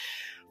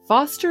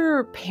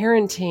Foster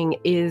parenting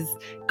is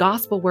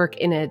gospel work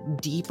in a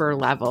deeper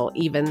level,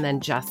 even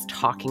than just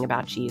talking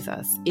about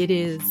Jesus. It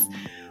is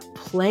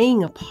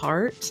playing a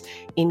part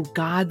in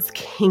God's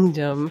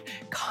kingdom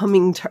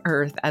coming to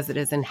earth as it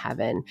is in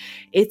heaven.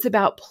 It's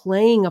about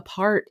playing a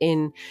part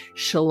in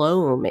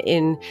shalom,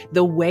 in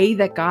the way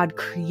that God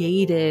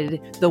created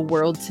the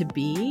world to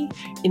be,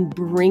 in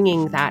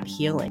bringing that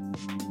healing.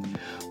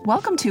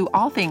 Welcome to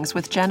All Things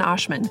with Jen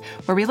Oshman,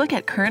 where we look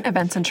at current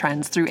events and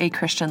trends through a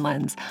Christian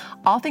lens.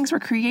 All things were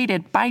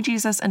created by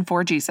Jesus and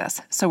for Jesus,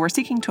 so we're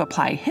seeking to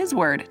apply His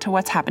word to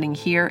what's happening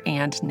here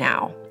and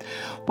now.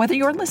 Whether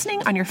you're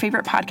listening on your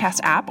favorite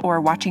podcast app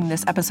or watching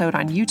this episode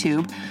on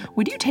YouTube,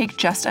 would you take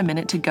just a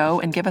minute to go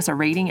and give us a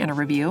rating and a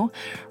review?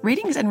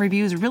 Ratings and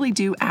reviews really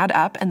do add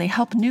up, and they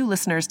help new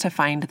listeners to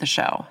find the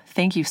show.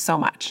 Thank you so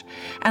much.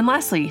 And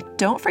lastly,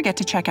 don't forget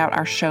to check out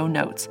our show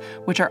notes,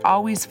 which are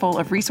always full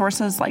of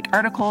resources like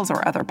articles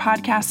or other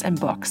podcasts and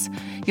books.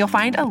 You'll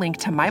find a link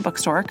to my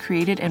bookstore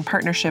created in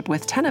partnership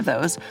with 10 of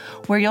Those,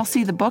 where you'll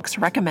see the books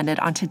recommended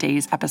on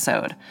today's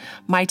episode.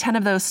 My 10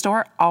 of Those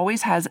store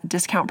always has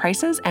discount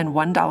prices and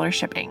 $1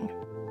 shipping.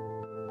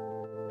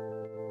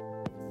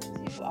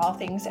 All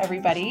things,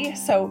 everybody.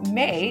 So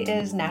May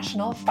is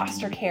National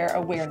Foster Care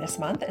Awareness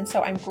Month, and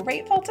so I'm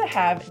grateful to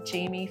have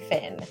Jamie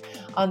Finn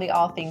on the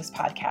All Things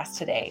podcast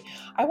today.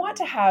 I want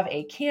to have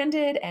a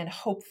candid and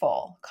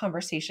hopeful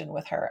conversation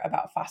with her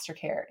about foster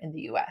care in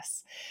the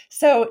U.S.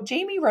 So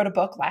Jamie wrote a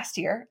book last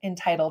year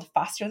entitled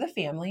Foster the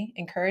Family: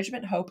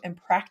 Encouragement, Hope, and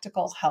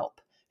Practical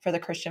Help for the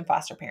Christian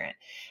Foster Parent.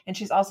 And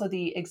she's also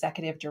the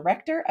executive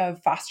director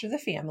of Foster the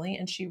Family,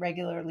 and she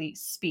regularly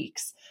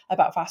speaks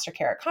about foster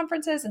care at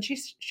conferences, and she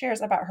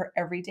shares about her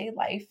everyday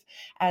life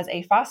as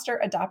a foster,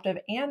 adoptive,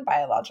 and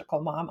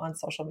biological mom on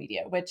social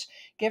media, which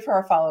give her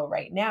a follow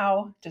right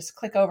now. Just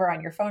click over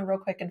on your phone real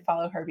quick and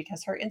follow her,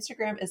 because her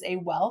Instagram is a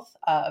wealth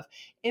of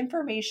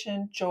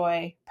information,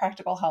 joy,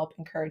 practical help,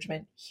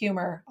 encouragement,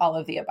 humor, all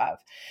of the above.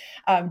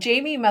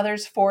 Jamie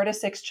mothers 4 to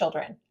 6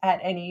 children at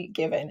any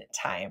given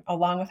time,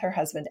 along with her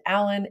husband,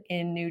 Alan,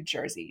 in New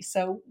Jersey.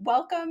 So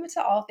welcome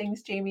to All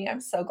Things, Jamie. I'm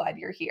so glad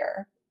you're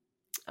here.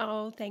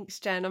 Oh, thanks,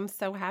 Jen. I'm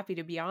so happy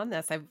to be on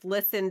this. I've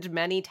listened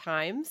many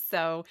times,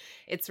 so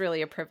it's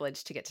really a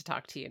privilege to get to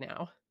talk to you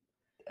now.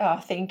 Oh,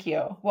 thank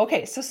you. Well,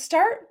 okay, so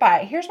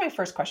here's my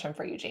first question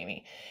for you,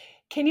 Jamie.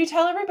 Can you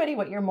tell everybody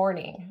what your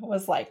morning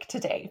was like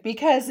today?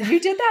 Because you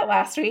did that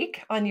last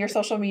week on your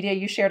social media.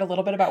 You shared a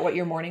little bit about what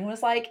your morning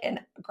was like, and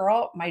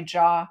girl, my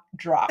jaw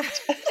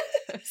dropped.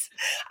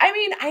 I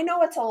mean, I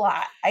know it's a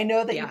lot. I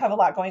know that you have a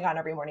lot going on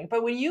every morning,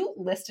 but when you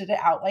listed it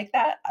out like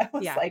that, I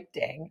was like,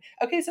 dang.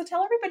 Okay, so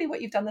tell everybody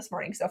what you've done this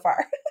morning so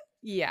far.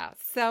 Yeah,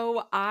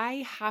 so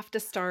I have to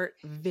start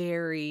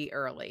very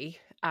early,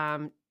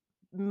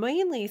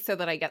 mainly so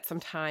that I get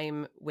some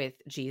time with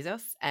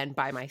Jesus and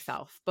by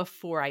myself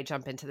before I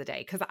jump into the day,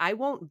 because I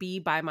won't be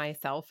by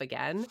myself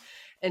again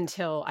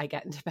until I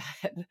get into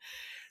bed.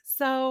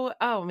 So,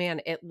 oh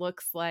man, it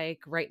looks like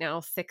right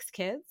now 6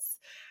 kids.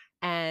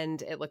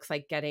 And it looks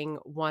like getting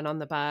one on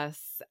the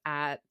bus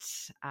at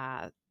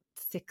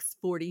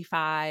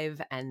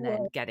 6:45, and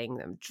then getting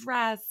them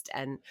dressed,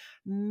 and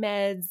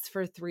meds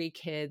for 3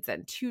 kids,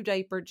 and 2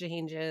 diaper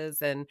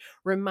changes, and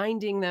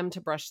reminding them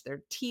to brush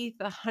their teeth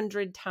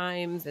 100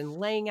 times, and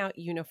laying out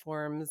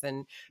uniforms,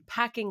 and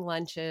packing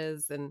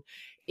lunches. And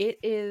it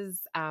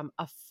is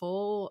a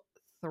full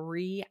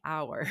 3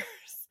 hours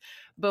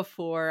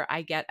before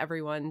I get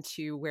everyone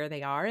to where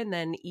they are. And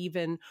then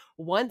even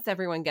once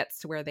everyone gets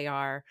to where they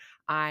are,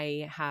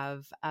 I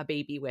have a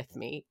baby with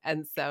me.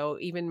 And so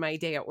even my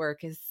day at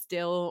work is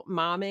still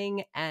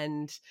momming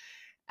and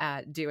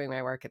doing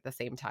my work at the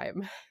same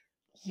time.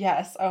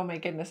 Yes. Oh my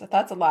goodness.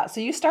 That's a lot.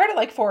 So you start at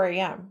like 4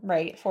 a.m.,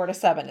 right? 4 to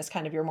 7 is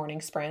kind of your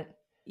morning sprint.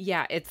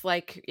 Yeah, it's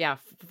like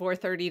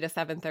 4:30 to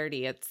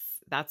 7:30.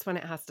 That's when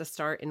it has to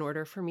start in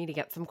order for me to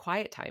get some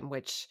quiet time,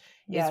 which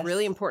is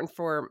really important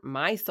for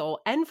my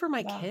soul and for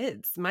my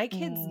kids. My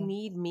kids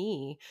need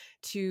me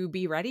to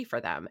be ready for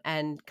them,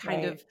 and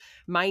kind of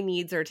my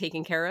needs are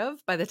taken care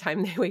of by the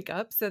time they wake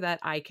up so that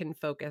I can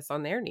focus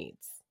on their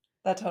needs.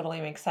 That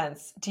totally makes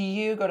sense. Do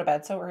you go to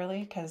bed so early?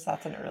 Because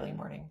that's an early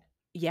morning.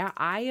 Yeah,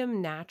 I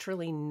am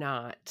naturally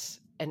not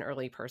an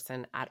early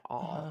person at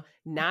all.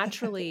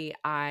 Naturally,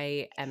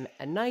 I am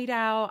a night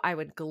owl. I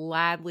would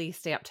gladly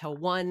stay up till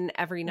 1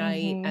 every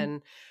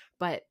night.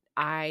 But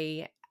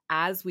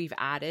as we've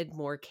added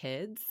more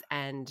kids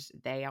and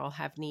they all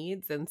have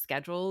needs and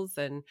schedules,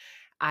 and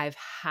I've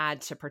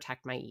had to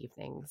protect my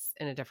evenings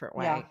in a different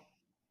way.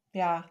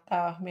 Yeah.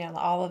 Oh man,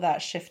 all of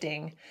that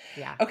shifting.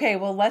 Yeah. Okay,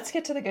 well, let's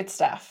get to the good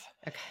stuff.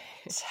 Okay.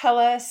 Tell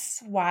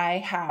us why,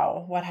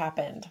 how, what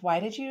happened? Why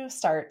did you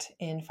start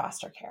in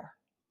foster care?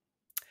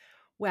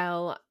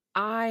 Well,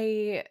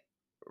 I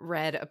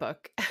read a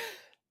book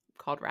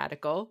called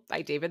Radical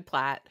by David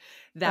Platt.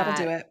 That'll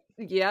do it.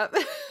 Yep.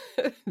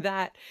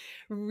 That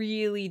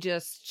really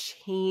just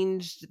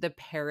changed the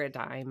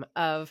paradigm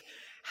of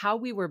how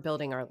we were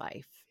building our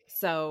life.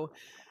 So,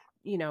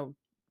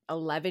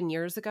 11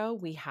 years ago,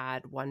 we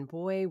had 1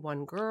 boy,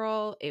 1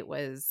 girl. It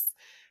was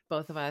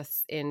both of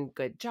us in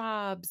good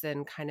jobs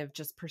and kind of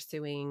just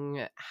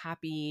pursuing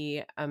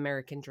happy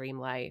American dream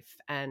life.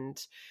 And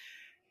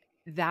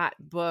that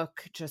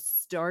book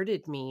just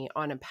started me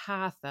on a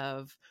path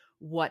of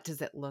what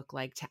does it look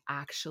like to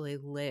actually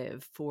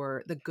live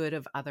for the good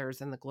of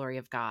others and the glory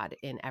of God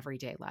in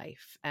everyday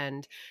life,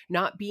 and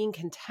not being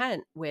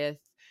content with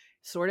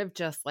sort of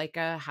just like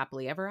a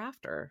happily ever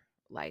after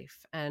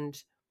life.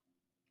 And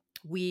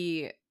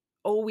we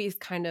always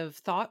kind of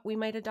thought we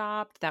might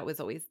adopt. That was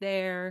always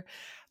there.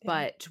 Yeah.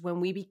 But when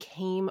we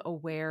became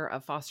aware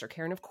of foster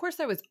care, and of course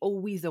I was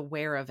always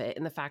aware of it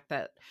in the fact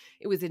that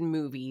it was in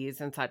movies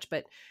and such,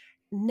 but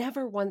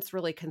never once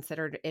really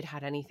considered it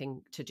had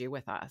anything to do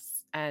with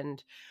us.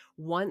 And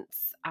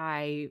once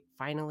I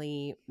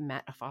finally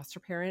met a foster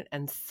parent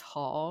and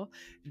saw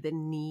the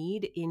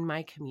need in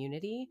my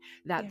community,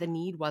 that the Yeah.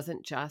 need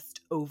wasn't just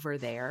over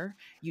there.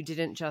 You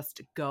didn't just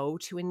go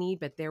to a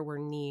need, but there were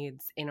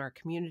needs in our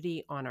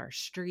community, on our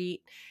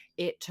street.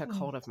 It took Mm.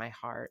 hold of my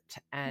heart.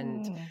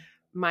 And Mm.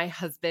 my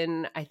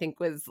husband, I think,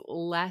 was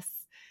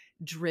less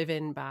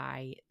driven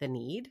by the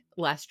need,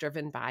 less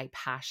driven by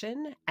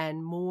passion,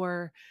 and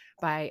more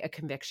by a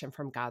conviction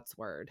from God's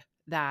word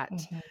that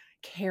Mhm.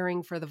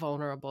 caring for the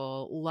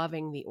vulnerable,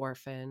 loving the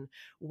orphan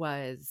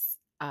was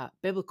a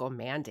biblical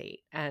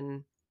mandate.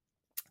 And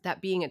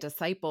that being a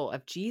disciple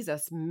of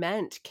Jesus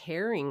meant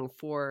caring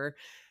for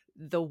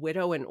the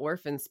widow and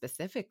orphan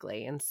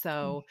specifically. And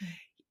so Mhm.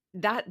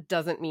 that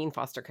doesn't mean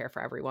foster care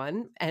for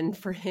everyone. And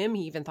for him,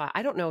 he even thought,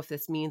 I don't know if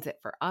this means it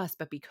for us,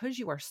 but because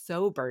you are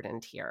so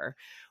burdened here,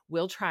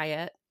 we'll try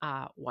it.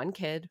 One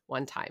kid,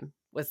 one time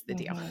was the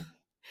deal. Mhm.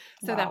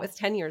 So that was Wow.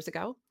 10 years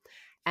ago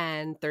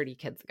and 30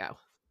 kids ago.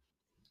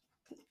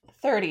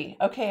 30.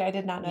 Okay, I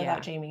did not know that, Yeah.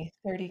 Jamie.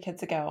 30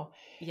 kids ago.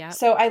 Yep.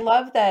 So I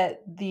love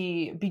that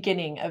the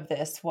beginning of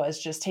this was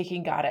just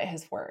taking God at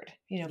his word.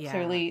 Yeah.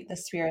 Clearly the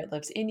Spirit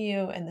lives in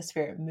you and the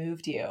Spirit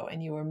moved you,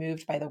 and you were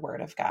moved by the word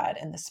of God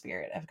and the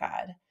Spirit of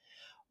God.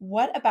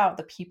 What about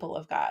the people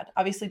of God?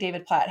 Obviously,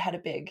 David Platt had a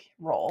big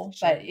role,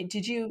 but Sure.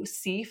 did you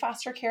see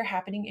foster care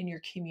happening in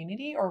your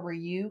community, or were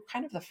you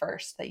kind of the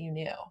first that you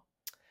knew?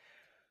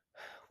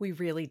 We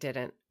really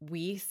didn't.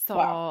 We Wow.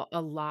 saw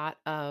a lot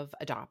of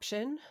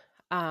adoption,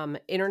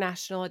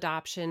 international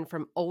adoption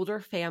from older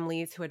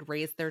families who had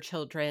raised their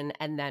children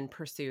and then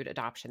pursued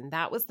adoption.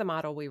 That was the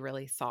model we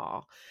really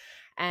saw.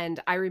 And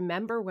I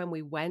remember when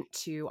we went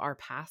to our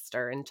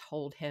pastor and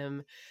told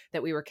him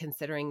that we were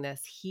considering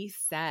this, he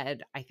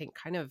said, I think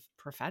kind of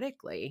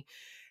prophetically,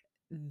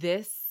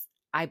 this,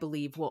 I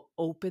believe, will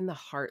open the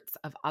hearts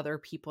of other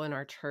people in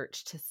our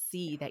church to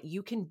see that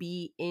you can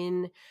be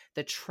in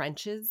the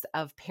trenches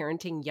of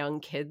parenting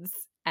young kids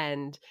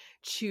and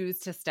choose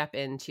to step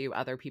into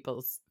other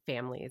people's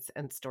families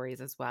and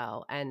stories as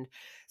well. And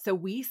so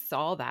we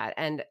saw that,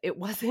 and it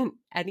wasn't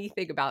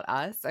anything about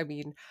us. I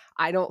mean,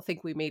 I don't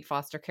think we made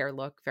foster care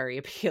look very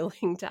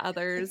appealing to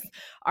others.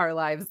 Our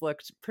lives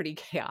looked pretty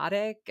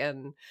chaotic,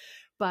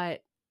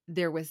 but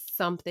there was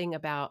something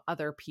about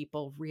other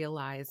people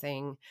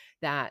realizing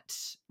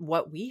that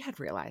what we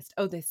had realized,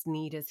 oh, this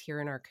need is here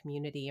in our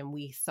community. And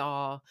we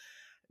saw,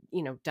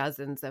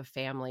 dozens of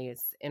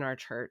families in our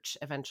church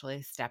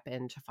eventually step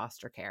into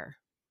foster care.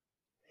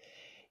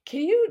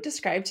 Can you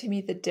describe to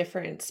me the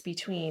difference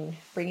between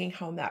bringing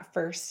home that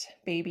first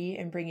baby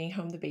and bringing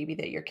home the baby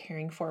that you're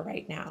caring for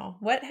right now?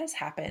 What has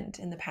happened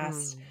in the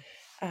past?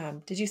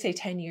 Mm, Did you say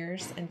 10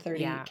 years and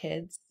 30 yeah.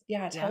 kids?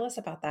 Yeah, tell Yep. us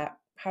about that.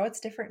 How it's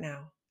different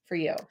now for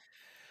you.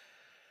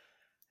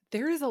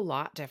 There is a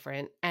lot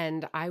different,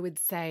 and I would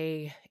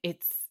say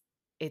it's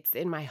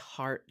in my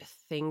heart.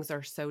 Things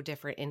are so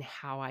different in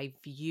how I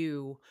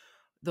view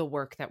the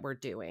work that we're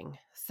doing.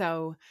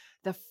 So,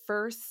 the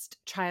first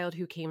child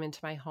who came into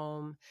my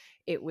home,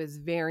 it was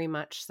very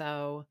much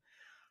so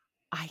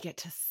I get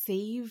to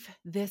save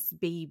this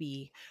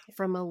baby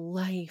from a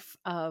life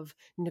of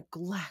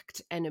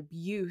neglect and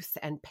abuse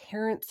and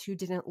parents who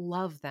didn't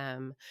love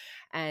them.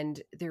 And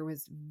there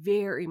was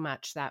very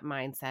much that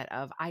mindset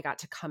of I got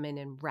to come in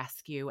and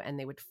rescue, and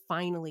they would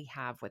finally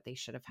have what they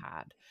should have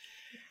had.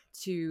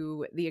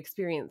 To the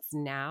experience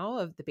now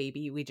of the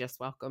baby we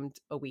just welcomed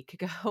a week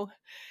ago,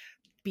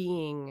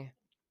 being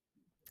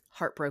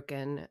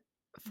heartbroken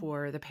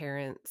for the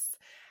parents,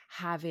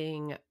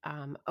 having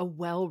a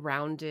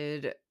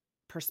well-rounded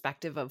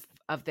perspective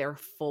of their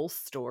full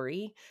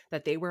story,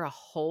 that they were a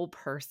whole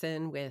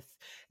person with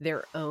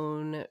their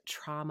own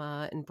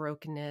trauma and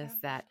brokenness, Yeah,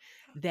 that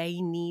they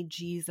need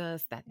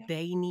Jesus, that yeah,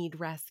 they need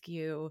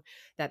rescue,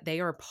 that they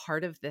are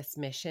part of this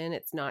mission.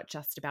 It's not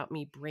just about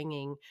me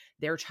bringing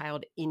their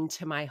child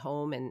into my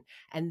home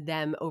and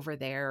them over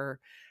there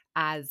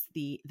as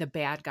the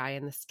bad guy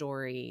in the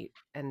story,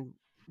 and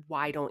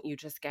why don't you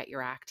just get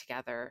your act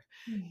together,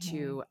 mhm,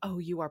 to, oh,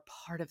 you are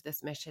part of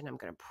this mission. I'm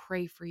going to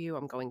pray for you.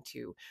 I'm going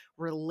to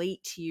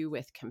relate to you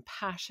with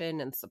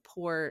compassion and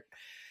support.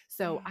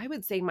 So yeah, I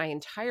would say my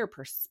entire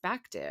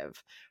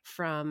perspective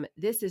from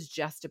this is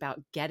just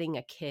about getting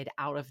a kid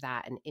out of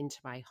that and into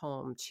my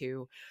home,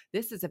 to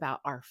this is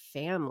about our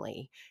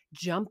family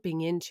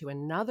jumping into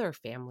another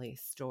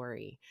family's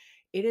story,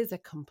 it is a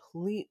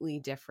completely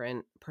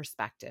different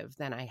perspective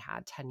than I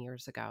had 10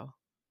 years ago.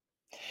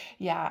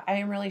 Yeah, I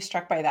am really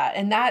struck by that.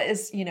 And that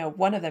is,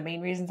 one of the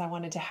main reasons I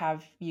wanted to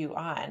have you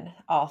on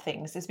All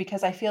Things is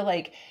because I feel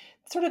like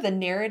sort of the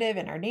narrative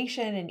in our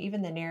nation and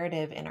even the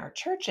narrative in our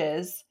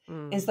churches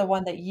is Mm, the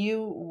one that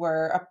you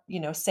were,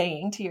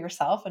 saying to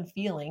yourself and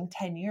feeling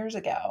 10 years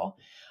ago.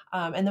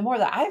 And the more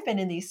that I've been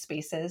in these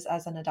spaces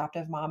as an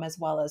adoptive mom, as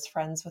well as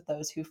friends with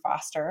those who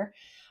foster,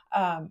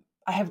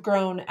 I have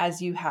grown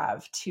as you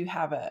have to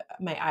have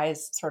my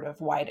eyes sort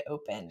of wide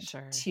opened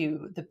sure.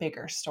 to the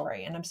bigger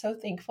story. And I'm so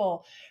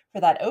thankful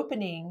for that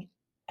opening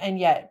and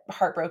yet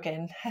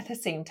heartbroken at the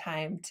same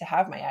time to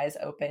have my eyes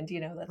opened.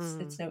 It's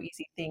Mm. no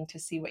easy thing to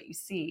see what you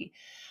see.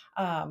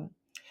 Um,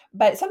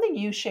 but something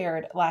you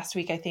shared last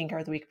week, I think,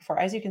 or the week before,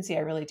 as you can see,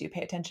 I really do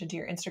pay attention to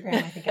your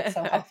Instagram. I think it's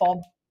so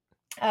helpful.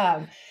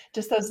 Um,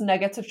 just those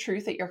nuggets of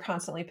truth that you're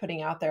constantly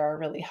putting out there are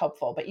really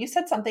helpful. But you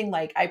said something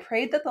like, I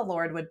prayed that the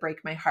Lord would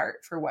break my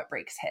heart for what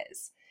breaks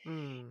his.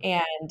 Mm,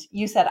 And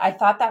you said, I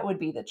thought that would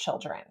be the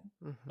children.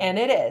 mhm, And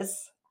it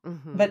is.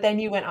 But mhm, then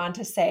you went on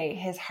to say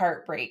his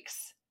heart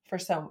breaks for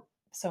so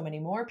many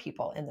more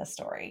people in the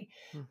story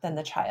than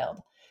the mhm.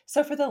 child.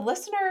 So for the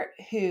listener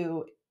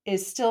who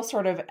is still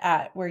sort of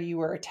at where you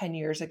were 10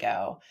 years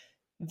ago,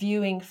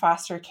 viewing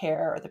foster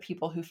care or the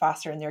people who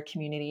foster in their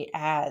community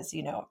as,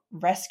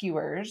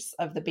 rescuers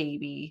of the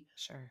baby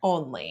Sure.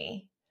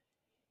 only,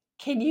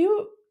 can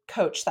you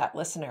coach that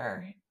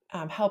listener,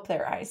 help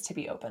their eyes to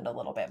be opened a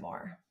little bit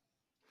more?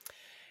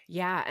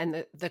 Yeah,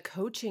 and the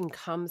coaching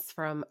comes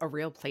from a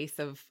real place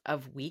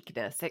of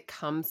weakness. It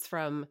comes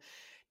from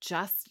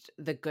just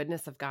the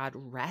goodness of God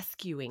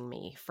rescuing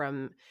me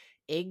from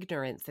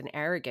ignorance and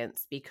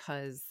arrogance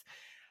because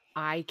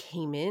I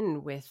came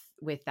in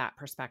with that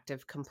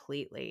perspective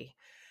completely.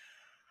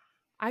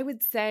 I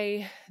would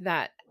say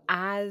that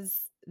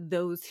as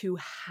those who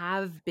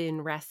have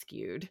been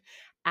rescued,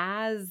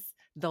 as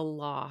the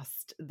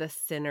lost, the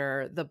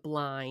sinner, the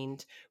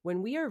blind,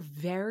 when we are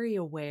very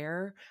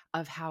aware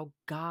of how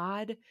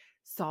God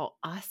saw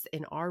us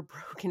in our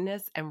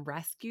brokenness and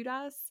rescued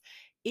us,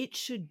 it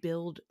should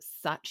build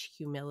such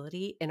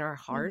humility in our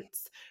Mm,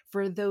 hearts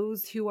for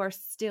those who are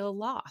still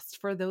lost,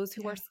 for those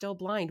who are yeah. still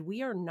blind.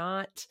 We are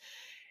not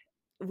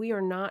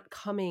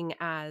coming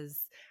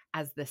as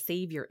the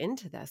savior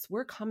into this.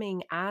 We're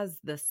coming as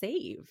the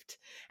saved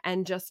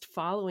and just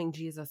following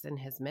Jesus in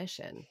his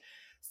mission.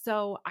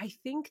 So I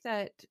think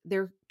that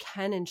there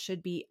can and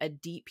should be a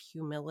deep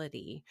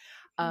humility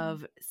Mm,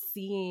 of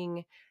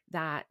seeing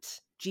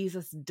that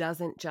Jesus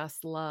doesn't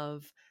just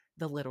love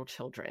the little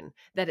children,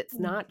 that it's mm,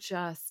 not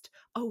just,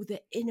 oh,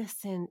 the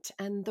innocent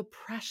and the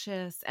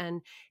precious.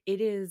 And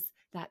it is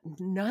that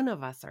none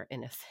of us are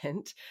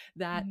innocent,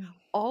 that mm,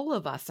 all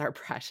of us are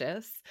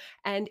precious,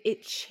 and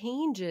it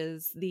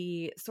changes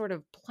the sort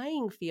of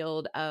playing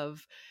field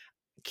of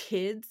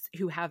kids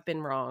who have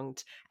been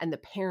wronged and the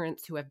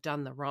parents who have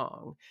done the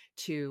wrong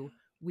to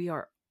we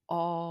are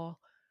all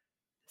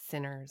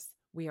sinners.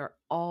 We are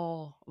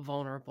all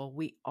vulnerable.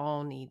 We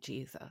all need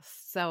Jesus.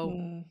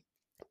 So mm.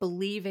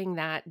 believing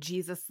that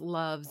Jesus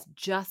loves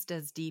just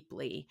as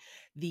deeply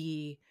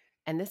the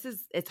and this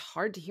is it's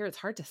hard to hear, it's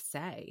hard to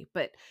say,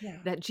 but Yeah.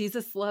 that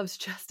Jesus loves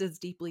just as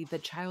deeply the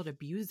child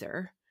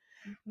abuser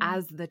Mhm.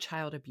 as the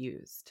child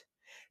abused,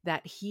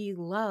 that he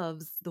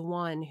loves the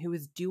one who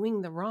is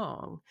doing the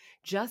wrong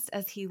just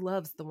as he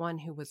loves the one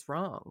who was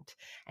wronged.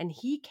 And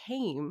he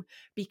came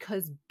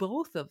because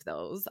both of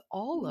those,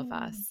 all of Mm,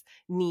 us,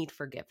 need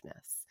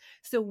forgiveness.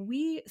 So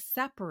we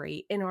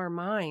separate in our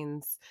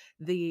minds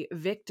the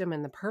victim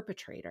and the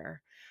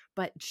perpetrator.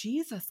 But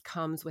Jesus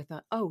comes with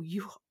oh,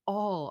 you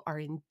all are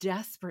in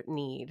desperate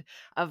need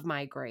of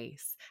my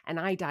grace. And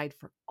I died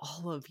for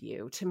all of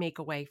you to make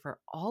a way for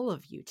all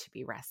of you to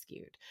be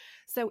rescued.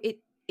 So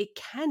it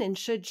can and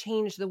should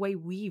change the way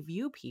we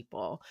view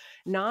people,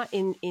 not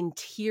in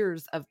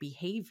tiers of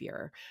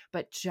behavior,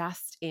 but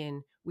just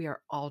in we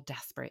are all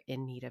desperate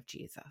in need of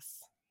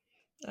Jesus.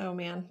 oh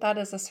man, that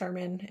is a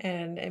sermon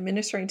and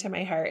ministering to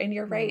my heart. And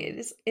you're right.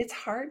 Mm, It's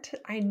hard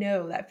to, I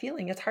know that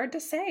feeling. It's hard to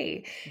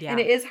say. And yeah.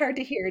 it is hard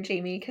to hear,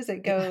 Jamie, because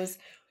it Yeah. goes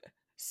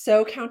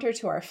so counter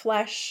to our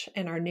flesh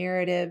and our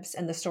narratives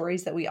and the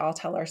stories that we all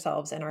tell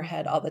ourselves in our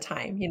head all Mhm, the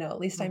time. At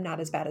least I'm not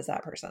as mhm. bad as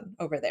that person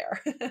over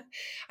there.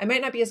 I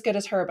might not be as good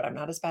as her, but I'm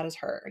not as bad as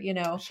her.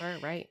 Sure,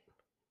 right.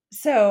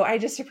 So I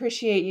just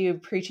appreciate you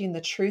preaching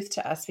the truth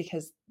to us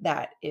because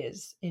that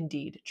is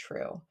indeed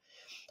true.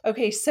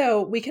 Okay,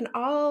 so we can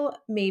all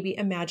maybe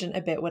imagine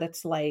a bit what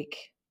it's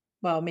like.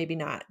 Well, maybe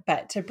not,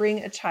 but to bring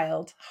a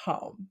child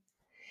home.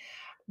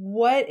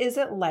 What is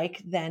it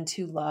like then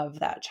to love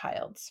that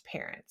child's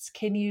parents?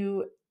 Can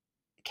you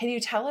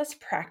tell us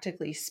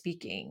practically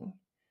speaking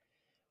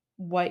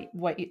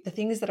the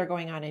things that are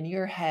going on in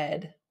your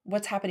head,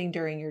 what's happening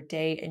during your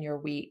day and your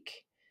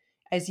week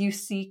as you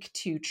seek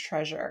to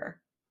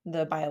treasure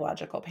the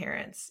biological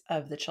parents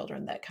of the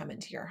children that come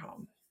into your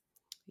home?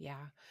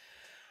 Yeah.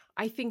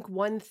 I think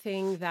one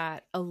thing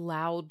that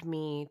allowed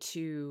me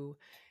to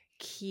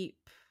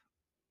keep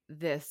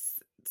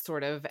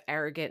sort of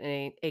arrogant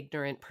and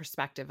ignorant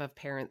perspective of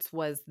parents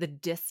was the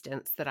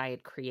distance that I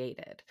had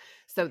created.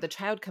 So the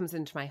child comes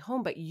into my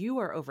home, but you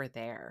are over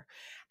there.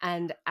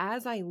 And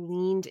as I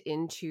leaned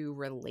into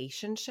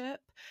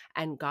relationship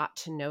and got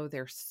to know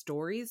their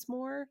stories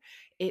more,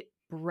 it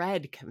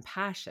bred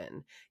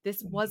compassion.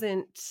 This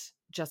wasn't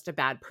just a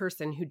bad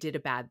person who did a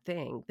bad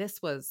thing.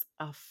 This was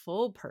a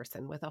full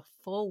person with a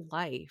full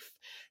life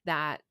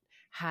that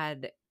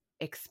had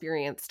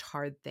experienced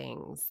hard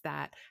things,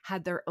 that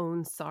had their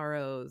own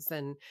sorrows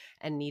and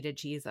needed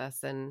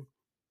Jesus. And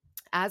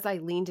as I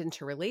leaned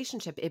into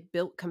relationship, it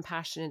built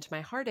compassion into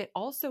my heart. It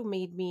also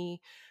made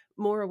me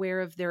more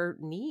aware of their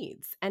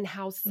needs and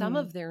how some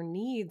Mm, of their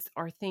needs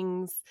are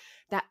things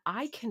that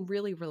I can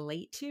really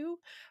relate to,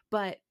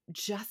 but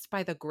just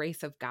by the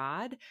grace of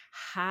God,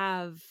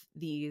 have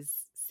these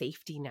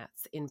safety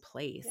nets in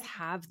place, yeah.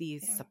 have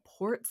these Yeah.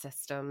 support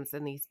systems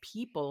and these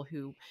people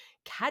who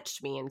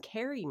catch me and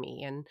carry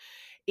me. And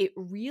it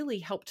really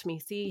helped me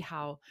see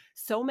how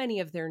so many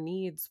of their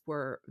needs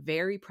were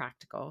very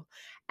practical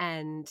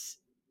and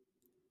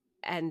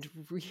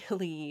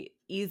really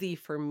easy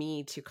for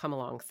me to come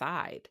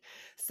alongside.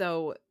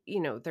 So,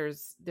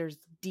 there's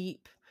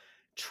deep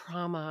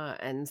trauma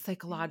and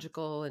Yeah.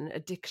 psychological and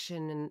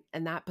addiction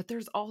and that, but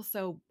there's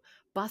also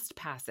bus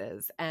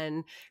passes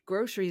and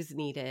groceries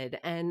needed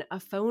and a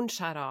phone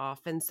shut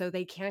off. And so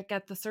they can't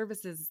get the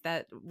services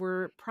that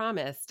were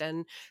promised.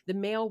 And the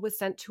mail was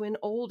sent to an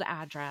old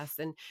address.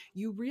 And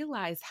you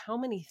realize how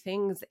many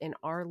things in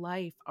our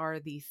life are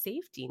the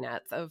safety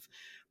nets of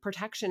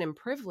protection and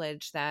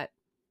privilege that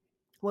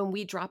when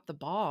we drop the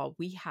ball,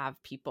 we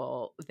have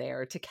people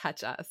there to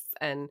catch us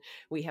and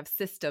we have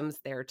systems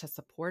there to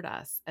support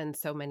us. And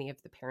so many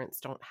of the parents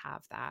don't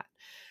have that.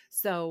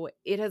 So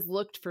it has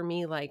looked for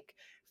me like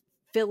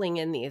filling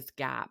in these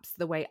gaps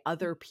the way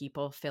other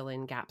people fill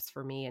in gaps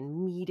for me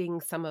and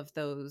meeting some of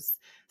those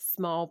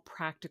small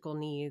practical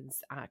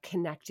needs,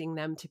 connecting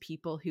them to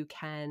people who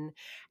can.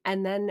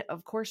 And then,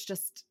 of course,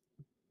 just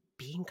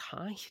being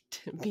kind,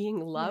 being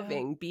Yeah.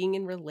 loving, being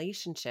in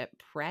relationship,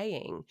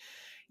 praying,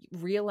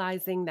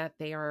 realizing that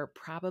they are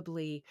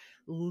probably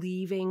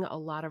leaving a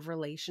lot of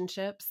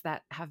relationships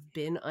that have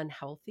been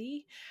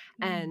unhealthy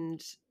Mm,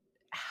 and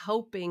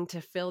helping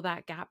to fill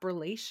that gap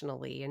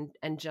relationally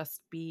and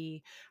just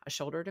be a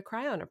shoulder to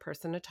cry on, a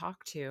person to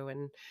talk to.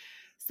 And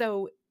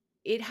so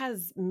it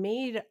has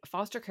made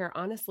foster care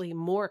honestly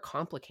more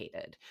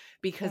complicated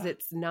because yeah.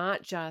 it's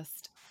not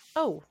just,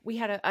 oh, we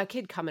had a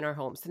kid come in our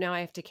home, so now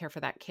I have to care for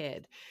that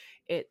kid.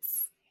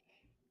 It's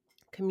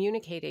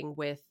communicating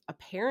with a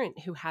parent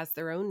who has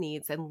their own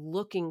needs and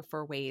looking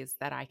for ways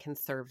that I can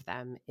serve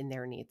them in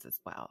their needs as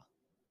well.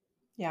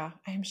 Yeah,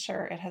 I'm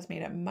sure it has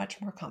made it much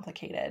more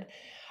complicated.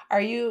 Are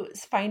you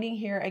finding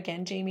here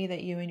again, Jamie,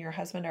 that you and your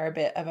husband are a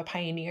bit of a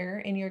pioneer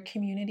in your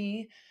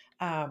community?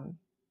 Um,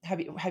 have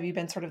you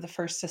been sort of the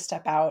first to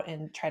step out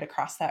and try to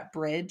cross that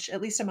bridge, at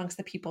least amongst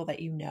the people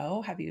that you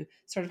know? Have you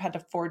sort of had to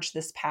forge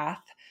this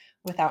path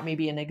without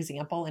maybe an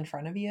example in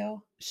front of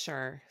you?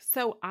 Sure.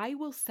 So I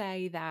will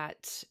say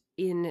that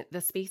in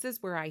the spaces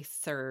where I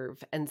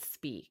serve and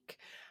speak,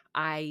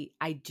 I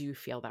do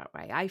feel that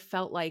way. I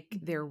felt like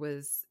Mhm. there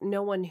was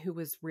no one who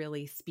was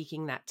really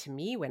speaking that to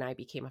me when I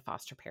became a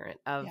foster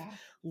parent of Yeah.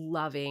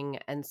 loving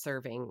and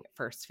serving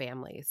first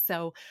families.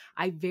 So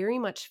I very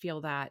much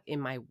feel that in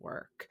my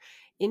work.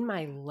 In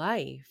my Yeah.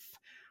 life,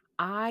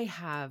 I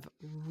have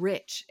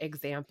rich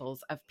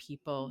examples of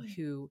people Mm.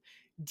 who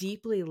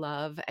deeply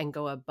love and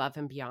go above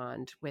and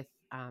beyond with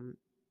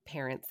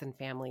parents and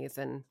families,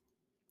 and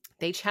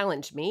they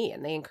challenge me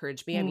and they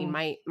encourage me. I mean,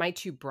 Mm. my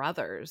two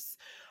brothers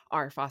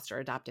are foster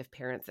adoptive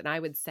parents, and I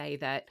would say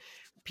that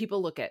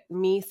people look at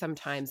me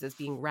sometimes as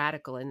being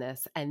radical in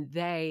this, and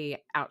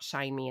they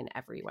outshine me in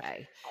every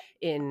way, Oh,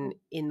 in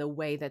the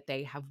way that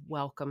they have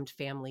welcomed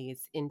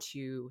families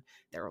into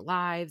their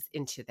lives,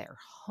 into their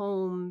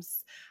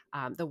homes,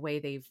 the way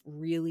they've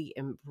really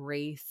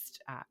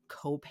embraced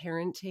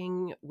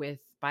co-parenting with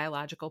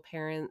biological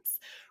parents,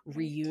 right.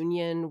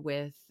 reunion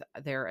with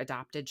their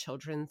adopted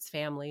children's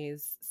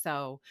families.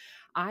 So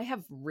I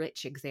have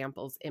rich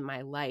examples in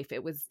my life.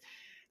 It was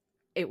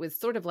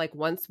sort of like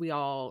once we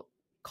all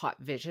caught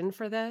vision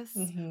for this,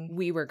 Hmm.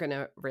 we were going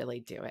to really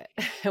do it.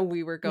 And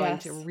we were going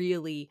to Yes.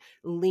 really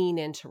lean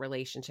into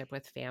relationship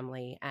with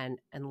family and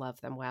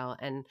love them well.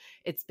 And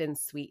it's been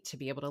sweet to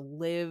be able to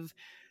live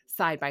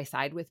side by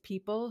side with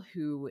people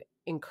who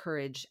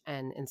encourage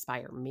and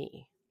inspire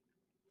me.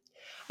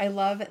 I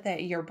love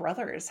that your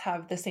brothers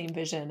have the same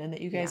vision and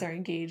that you guys Yeah. are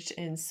engaged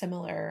in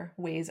similar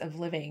ways of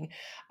living.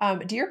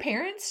 Do your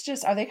parents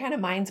just, are they kind of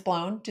minds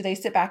blown? Do they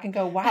sit back and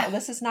go, wow,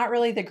 this is not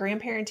really the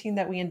grandparenting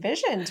that we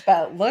envisioned,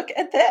 but look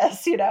at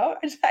this, you know?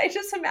 I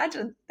just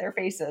imagine their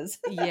faces.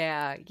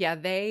 Yeah, yeah,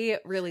 they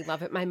really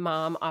love it. My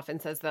mom often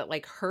says that,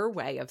 like, her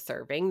way of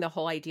serving, the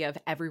whole idea of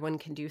everyone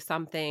can do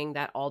something,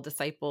 that all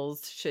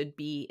disciples should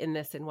be in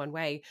this in one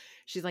way.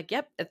 She's like,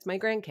 "Yep, it's my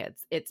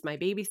grandkids. It's my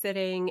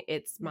babysitting.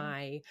 It's Yeah.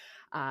 my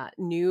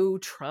new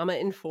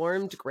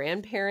trauma-informed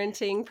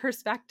grandparenting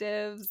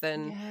perspectives."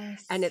 And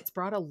Yes. it's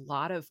brought a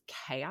lot of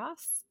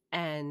chaos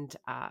and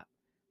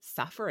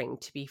suffering,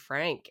 to be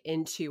frank,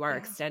 into our Yeah.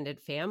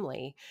 extended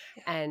family.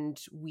 Yeah.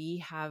 And we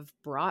have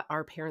brought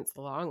our parents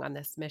along on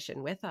this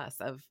mission with us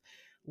of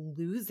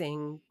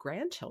losing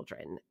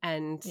grandchildren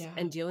and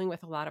Yeah. dealing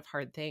with a lot of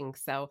hard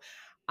things. So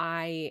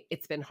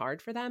it's been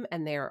hard for them,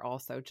 and they're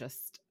also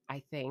just, I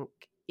think,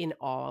 in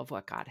awe of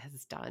what God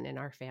has done in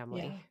our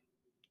Yeah. family.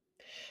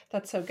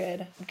 That's so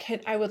good.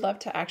 I would love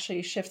to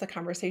actually shift the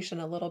conversation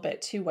a little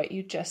bit to what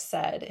you just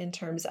said in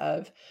terms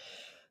of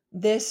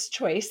this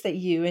choice that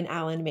you and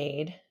Alan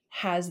made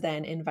has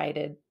then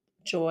invited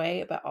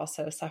joy, but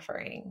also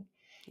suffering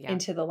Yeah,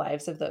 into the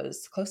lives of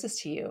those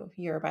closest to you,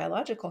 your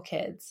biological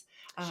kids,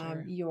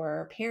 sure.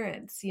 your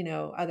parents,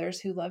 others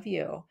who love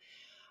you.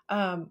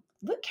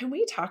 Look, can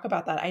we talk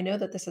about that? I know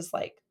that this is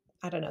like,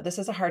 I don't know, this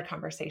is a hard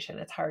conversation.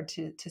 It's hard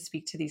to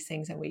speak to these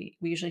things, and we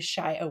usually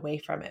shy away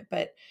from it.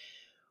 But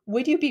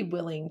would you be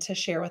willing to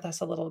share with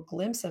us a little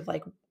glimpse of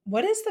like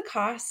what is the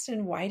cost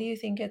and why do you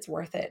think it's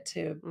worth it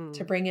to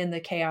Mm, bring in the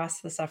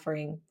chaos, the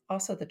suffering,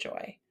 also the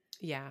joy?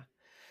 yeah.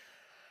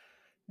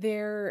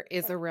 There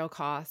is a real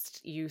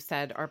cost. You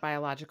said our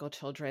biological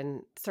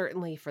children,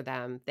 certainly for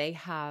them, they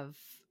have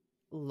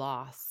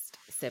lost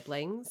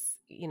siblings.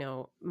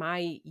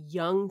 My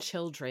young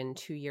children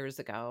 2 years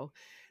ago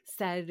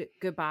said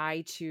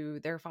goodbye to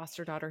their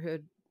foster daughter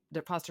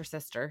their foster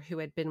sister who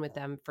had been with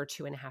them for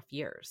 2.5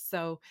 years.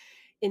 So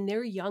in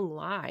their young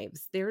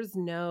lives, there's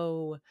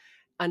no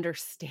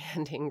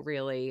understanding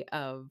really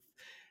of,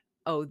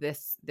 oh,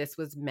 this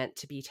was meant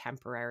to be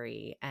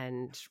temporary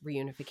and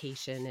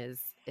reunification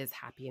is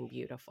happy and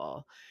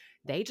beautiful.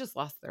 They just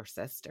lost their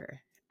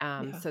sister.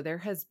 Yeah. So there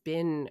has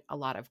been a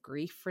lot of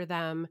grief for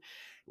them.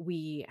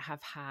 We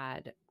have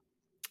had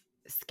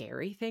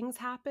scary things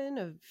happen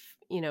of,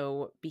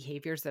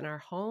 behaviors in our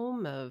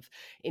home, of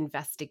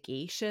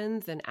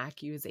investigations and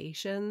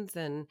accusations.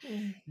 And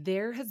Mm,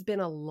 there has been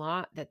a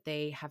lot that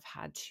they have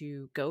had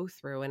to go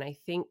through. And I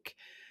think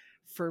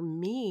for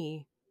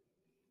me,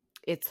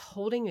 it's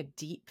holding a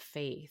deep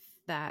faith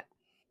that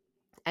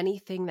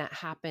anything that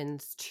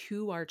happens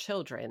to our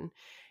children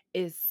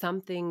is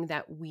something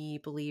that we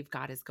believe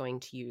God is going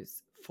to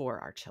use for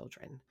our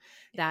children.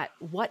 yeah. That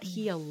what Mm,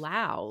 he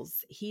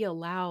allows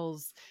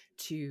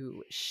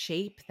to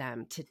shape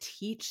them, to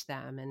teach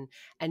them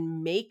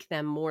and make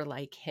them more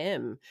like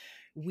him.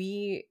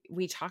 We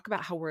talk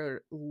about how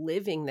we're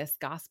living this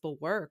gospel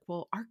work.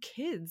 Well, our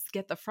kids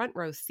get the front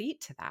row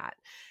seat to that.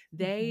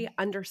 They mhm,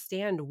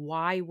 understand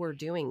why we're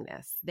doing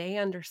this. They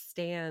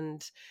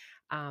understand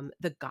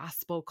the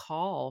gospel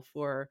call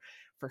for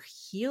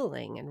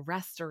healing and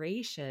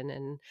restoration.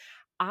 And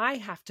I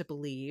have to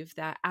believe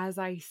that as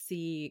I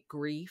see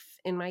grief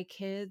in my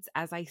kids,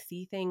 as I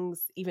see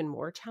things even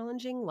more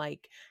challenging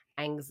like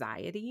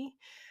anxiety,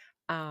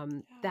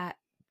 yeah. that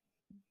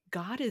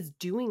God is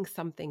doing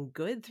something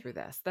good through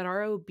this, that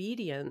our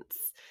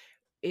obedience,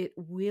 it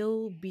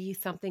will be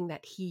something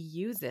that he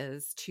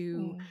uses to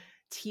Mm,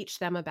 teach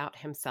them about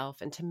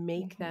himself and to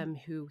make mhm, them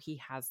who he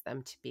has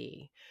them to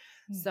be.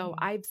 So mhm,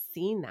 I've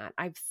seen that.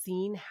 I've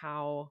seen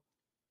how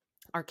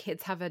our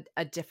kids have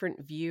a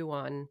different view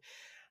on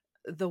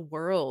the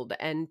world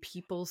and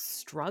people's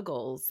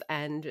struggles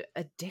and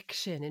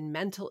addiction and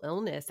mental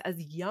illness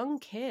as young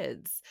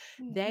kids.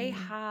 They mhm,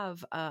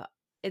 have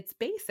it's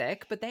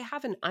basic, but they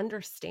have an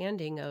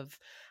understanding of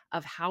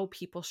how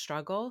people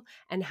struggle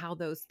and how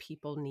those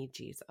people need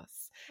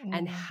Jesus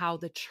and mm, how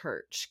the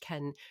church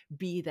can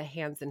be the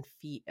hands and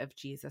feet of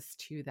Jesus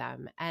to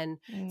them. And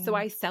so mm,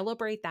 I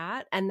celebrate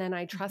that, and then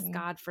I trust mhm.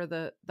 God for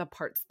the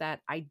parts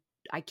that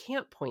I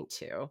can't point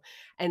to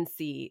and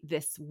see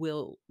this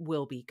will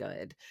be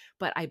good,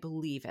 but I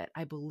believe it.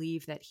 I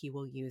believe that he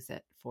will use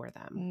it for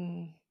them.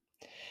 Mm.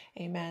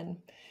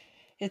 Amen.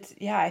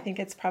 Yeah, I think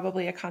it's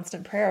probably a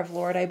constant prayer of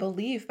Lord, I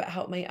believe, but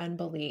help my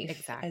unbelief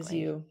as Exactly.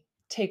 you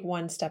take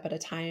one step at a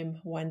time,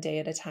 one day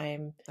at a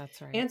time,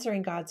 That's right.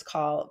 answering God's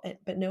call,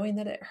 but knowing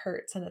that it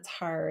hurts and it's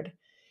hard.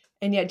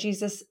 And yet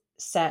Jesus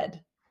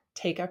said,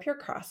 take up your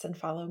cross and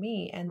follow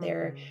me. And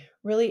there Mhm.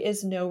 really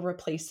is no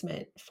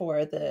replacement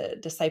for the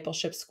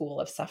discipleship school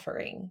of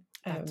suffering.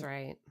 That's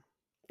right.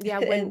 Yeah,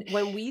 And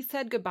when we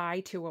said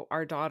goodbye to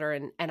our daughter,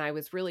 and I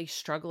was really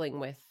struggling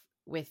with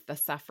the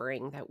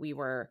suffering that we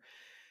were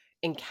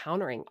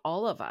encountering,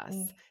 all of us,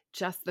 mm,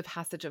 just the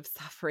passage of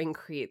suffering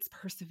creates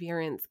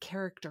perseverance,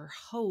 character,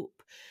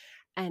 hope.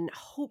 And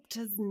hope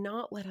does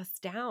not let us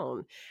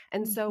down.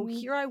 And so mhm,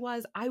 here I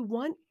was, I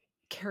want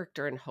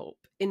character and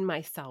hope in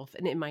myself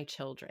and in my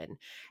children.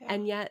 yeah,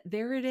 And yet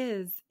there it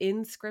is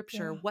in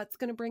scripture. yeah, What's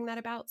going to bring that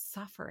about?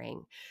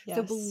 Suffering.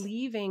 So yes,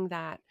 believing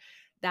that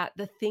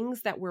the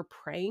things that we're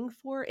praying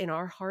for in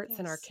our hearts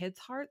and our yes, kids'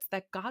 hearts,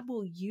 that God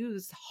will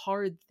use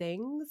hard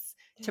things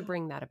to yeah.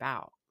 bring that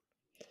about.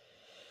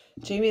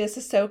 Jamie, this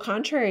is so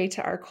contrary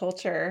to our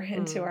culture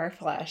and to Mm, our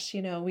flesh.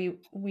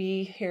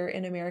 We here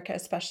in America,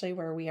 especially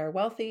where we are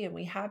wealthy and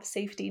we have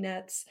safety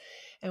nets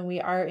and we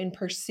are in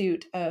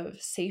pursuit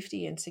of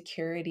safety and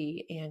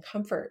security and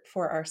comfort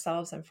for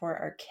ourselves and for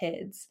our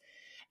kids.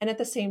 And at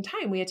the same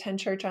time, we attend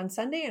church on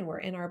Sunday and we're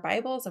in our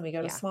Bibles and we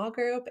go to Yeah. small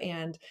group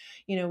and,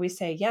 we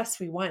say, yes,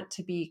 we want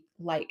to be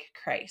like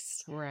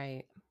Christ.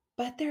 Right.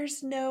 But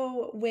there's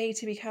no way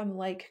to become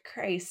like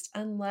Christ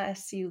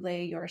unless you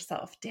lay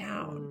yourself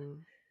down.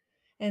 Mm,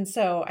 And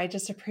so I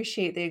just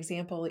appreciate the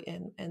example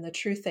and the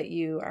truth that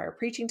you are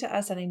preaching to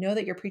us. And I know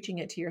that you're preaching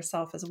it to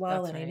yourself as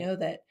well. that's And I right. know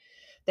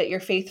that your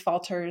faith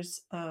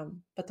falters,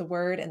 but the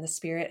word and the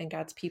spirit and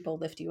God's people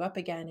lift you up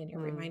again and you're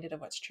Mm, reminded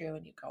of what's true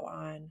and you go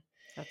on.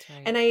 that's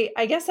right. And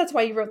I guess that's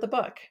why you wrote the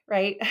book,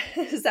 right?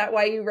 Is that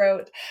why you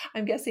wrote?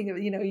 I'm guessing,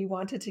 you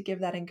wanted to give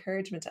that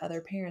encouragement to other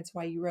parents,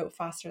 why you wrote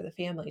Foster the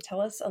Family. Tell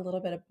us a little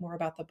bit more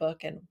about the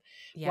book and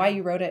why Yeah.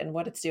 you wrote it and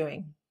what it's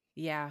doing.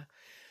 Yeah.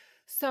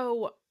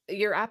 So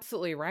you're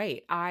absolutely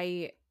right.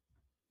 I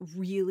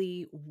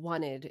really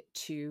wanted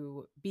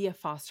to be a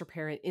foster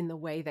parent in the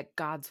way that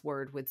God's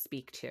word would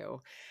speak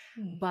to,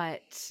 Hmm.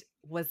 but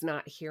was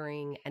not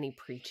hearing any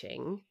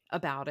preaching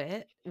about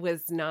it,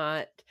 was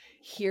not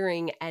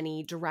hearing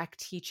any direct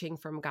teaching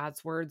from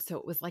God's word. So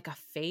it was like a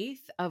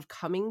faith of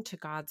coming to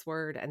God's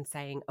word and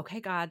saying, okay,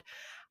 God,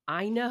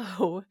 I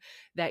know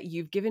that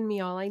you've given me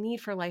all I need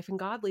for life and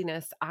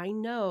godliness. I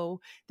know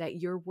that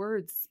your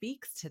word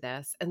speaks to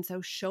this. And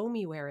so show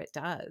me where it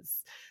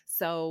does.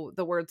 So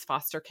the words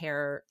foster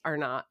care are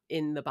not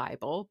in the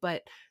Bible,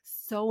 but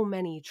so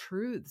many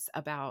truths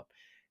about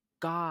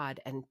God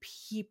and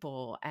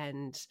people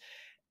and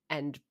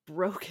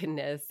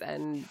brokenness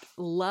and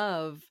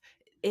love,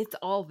 it's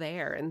all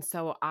there. And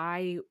so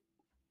I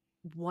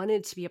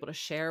wanted to be able to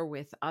share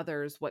with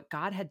others what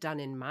God had done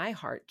in my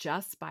heart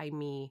just by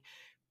me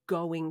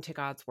going to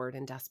God's word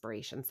in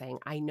desperation, saying,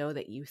 I know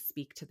that you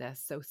speak to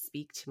this, so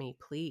speak to me,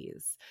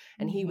 please.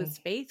 And he Mhm. was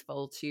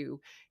faithful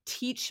to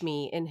teach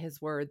me in his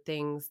word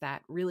things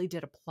that really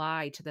did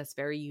apply to this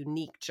very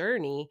unique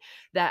journey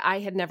that I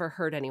had never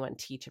heard anyone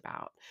teach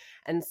about.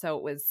 And so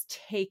it was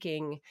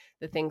taking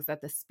the things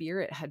that the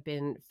Spirit had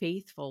been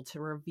faithful to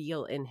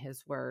reveal in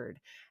his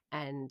word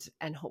and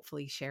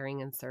hopefully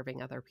sharing and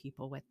serving other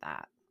people with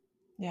that.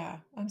 Yeah,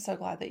 I'm so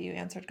glad that you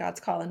answered God's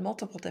call in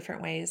multiple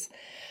different ways.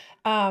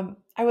 I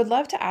would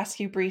love to ask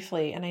you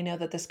briefly, and I know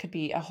that this could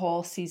be a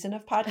whole season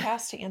of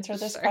podcasts to answer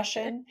this Sure.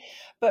 question,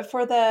 but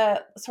for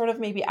the sort of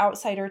maybe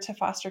outsider to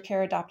foster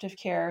care, adoptive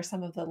care,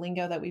 some of the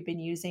lingo that we've been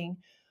using,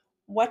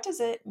 what does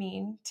it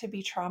mean to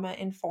be trauma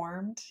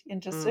informed?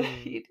 And just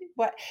Mm,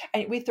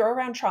 we throw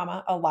around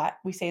trauma a lot.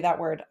 We say that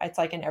word; it's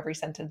like in every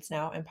sentence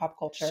now in pop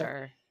culture.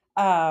 sure.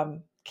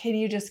 Can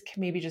you just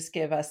maybe just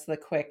give us the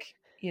quick,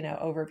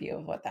 overview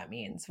of what that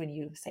means when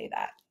you say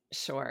that?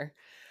 Sure.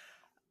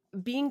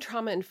 Being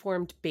trauma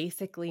informed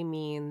basically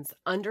means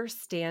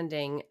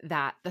understanding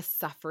that the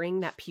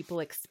suffering that people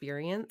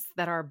experience,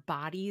 that our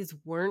bodies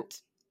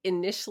weren't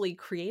initially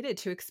created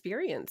to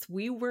experience.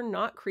 We were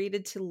not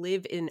created to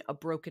live in a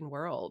broken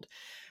world,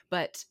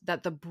 but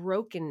that the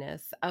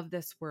brokenness of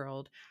this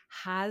world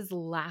has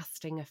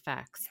lasting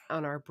effects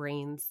on our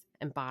brains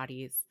and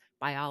bodies,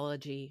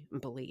 biology and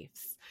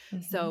beliefs.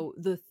 Mhm. So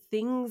the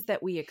things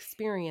that we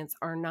experience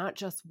are not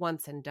just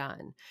once and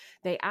done.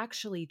 They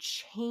actually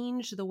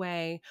change the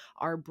way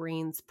our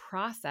brains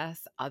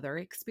process other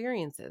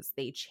experiences.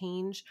 They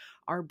change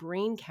our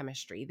brain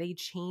chemistry. They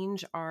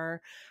change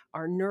our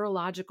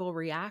neurological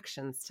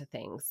reactions to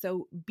things.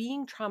 So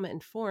being trauma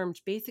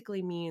informed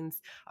basically means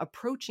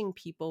approaching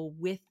people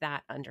with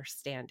that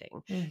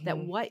understanding that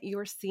Mhm. what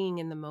you're seeing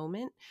in the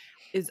moment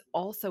is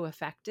also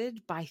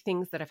affected by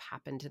things that have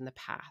happened in the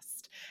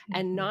past.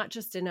 And Mhm. not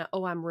just in a,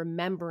 oh, I'm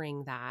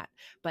remembering that,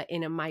 but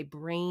in a, my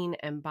brain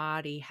and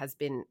body has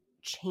been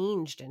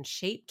changed and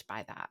shaped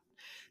by that.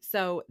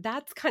 So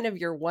that's kind of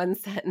your one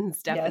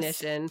sentence Yes.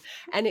 definition.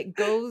 And it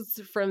goes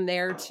from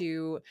there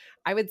to,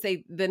 I would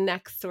say, the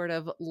next sort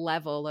of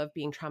level of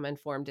being trauma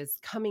informed is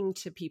coming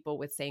to people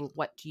with saying,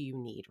 what do you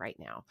need right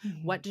now?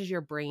 Mhm. What does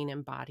your brain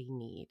and body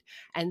need?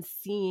 And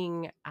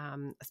seeing,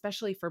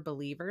 especially for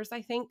believers,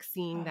 I think,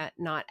 seeing Yeah. that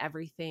not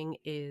everything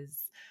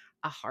is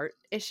a heart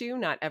issue,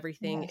 not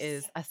everything Yes.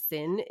 is a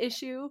sin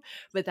issue,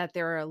 but that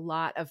there are a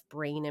lot of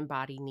brain and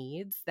body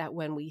needs that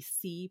when we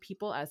see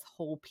people as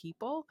whole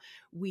people,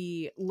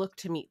 we look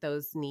to meet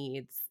those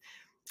needs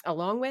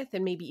along with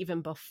and maybe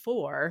even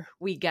before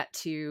we get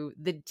to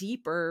the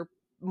deeper,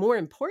 more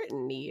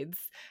important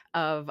needs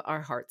of our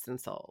hearts and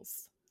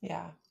souls.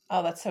 Yeah.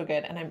 Oh, that's so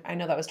good. And I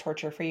know that was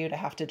torture for you to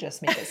have to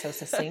just make it so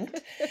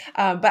succinct.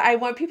 But I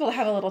want people to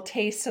have a little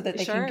taste so that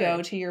they can go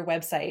Sure. to your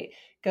website,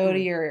 go to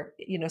Mm, your,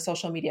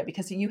 social media,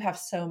 because you have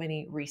so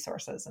many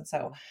resources. And so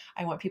mm.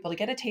 I want people to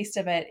get a taste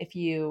of it if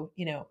you,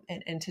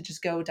 and to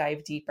just go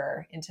dive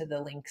deeper into the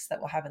links that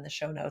we'll have in the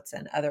show notes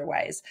and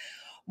otherwise.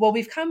 Well,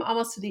 we've come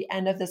almost to the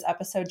end of this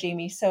episode,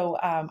 Jamie. So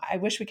I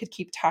wish we could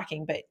keep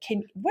talking, but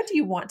what do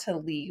you want to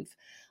leave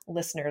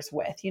listeners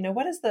with?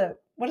 What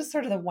is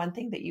sort of the one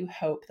thing that you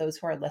hope those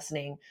who are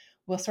listening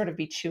will sort of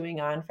be chewing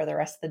on for the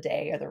rest of the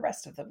day or the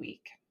rest of the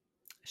week?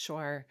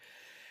 Sure.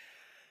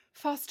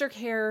 Foster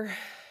care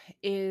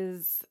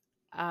is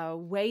a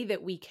way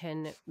that we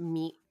can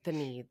meet the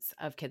needs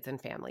of kids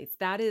and families.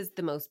 That is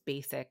the most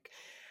basic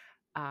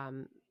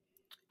um,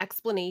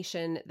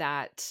 explanation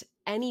that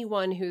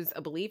anyone who's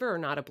a believer or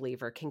not a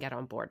believer can get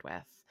on board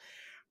with.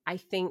 I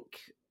think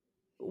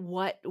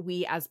what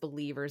we as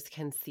believers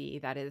can see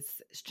that is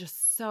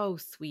just so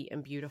sweet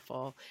and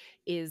beautiful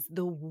is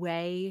the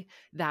way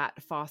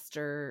that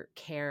foster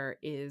care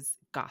is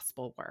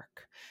gospel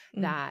work.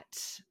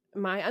 That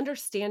my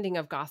understanding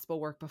of gospel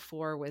work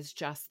before was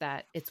just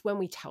that it's when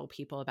we tell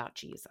people about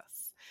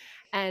Jesus.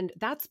 And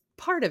that's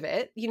part of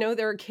it. You know,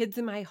 there are kids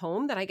in my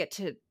home that I get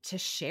to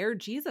share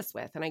Jesus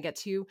with, and I get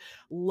to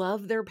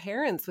love their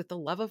parents with the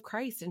love of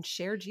Christ and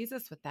share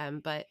Jesus with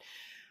them. But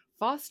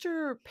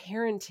foster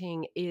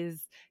parenting is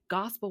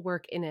gospel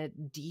work in a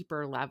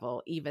deeper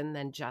level, even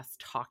than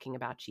just talking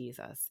about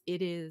Jesus.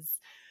 It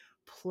is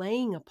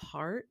playing a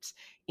part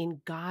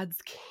in God's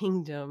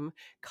kingdom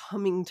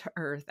coming to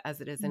earth as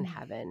it is in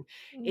heaven.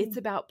 It's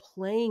about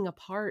playing a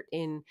part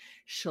in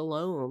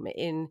shalom,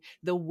 in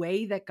the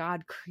way that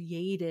God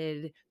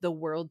created the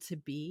world to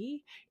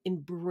be,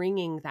 in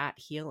bringing that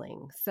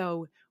healing.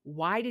 So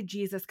why did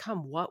Jesus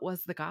come? What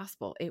was the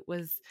gospel? It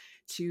was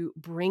to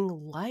bring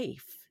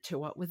life to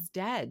what was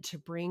dead, to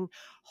bring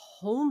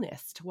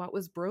wholeness to what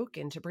was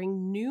broken, to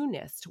bring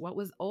newness to what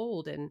was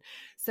old. And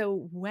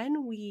so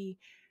when we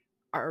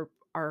are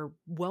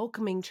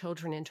welcoming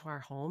children into our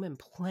home and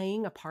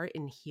playing a part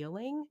in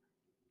healing,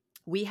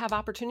 we have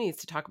opportunities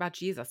to talk about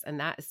Jesus, and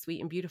that is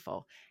sweet and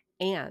beautiful.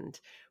 And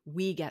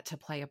we get to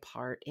play a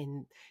part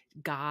in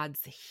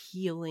God's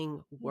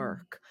healing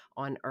work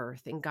on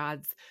earth, in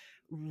God's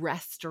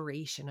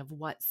restoration of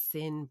what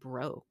sin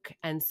broke.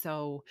 And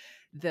so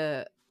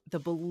the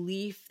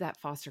belief that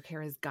foster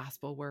care is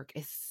gospel work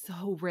is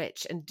so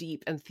rich and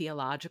deep and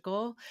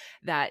theological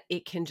that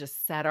it can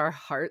just set our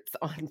hearts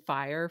on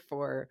fire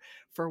for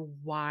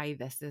why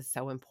this is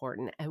so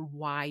important and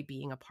why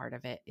being a part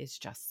of it is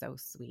just so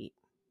sweet.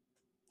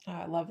 Oh,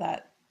 I love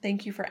that.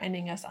 Thank you for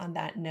ending us on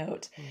that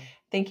note.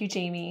 Thank you,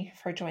 Jamie,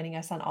 for joining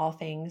us on All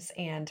Things.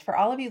 And for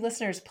all of you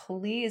listeners,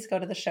 please go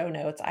to the show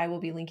notes. I will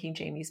be linking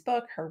Jamie's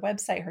book, her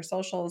website, her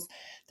socials.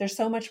 There's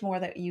so much more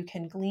that you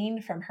can glean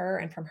from her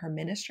and from her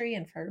ministry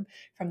and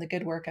from the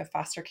good work of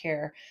foster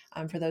care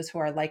for those who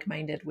are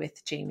like-minded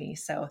with Jamie.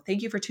 So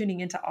thank you for tuning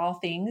into All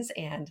Things,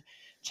 and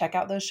check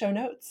out those show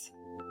notes.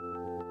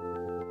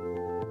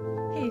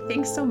 Hey,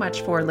 thanks so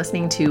much for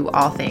listening to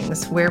All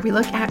Things, where we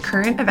look at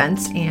current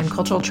events and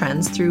cultural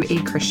trends through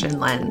a Christian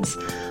lens.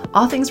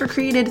 All things were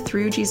created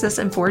through Jesus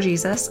and for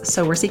Jesus,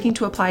 so we're seeking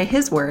to apply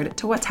His word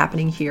to what's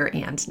happening here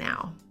and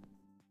now.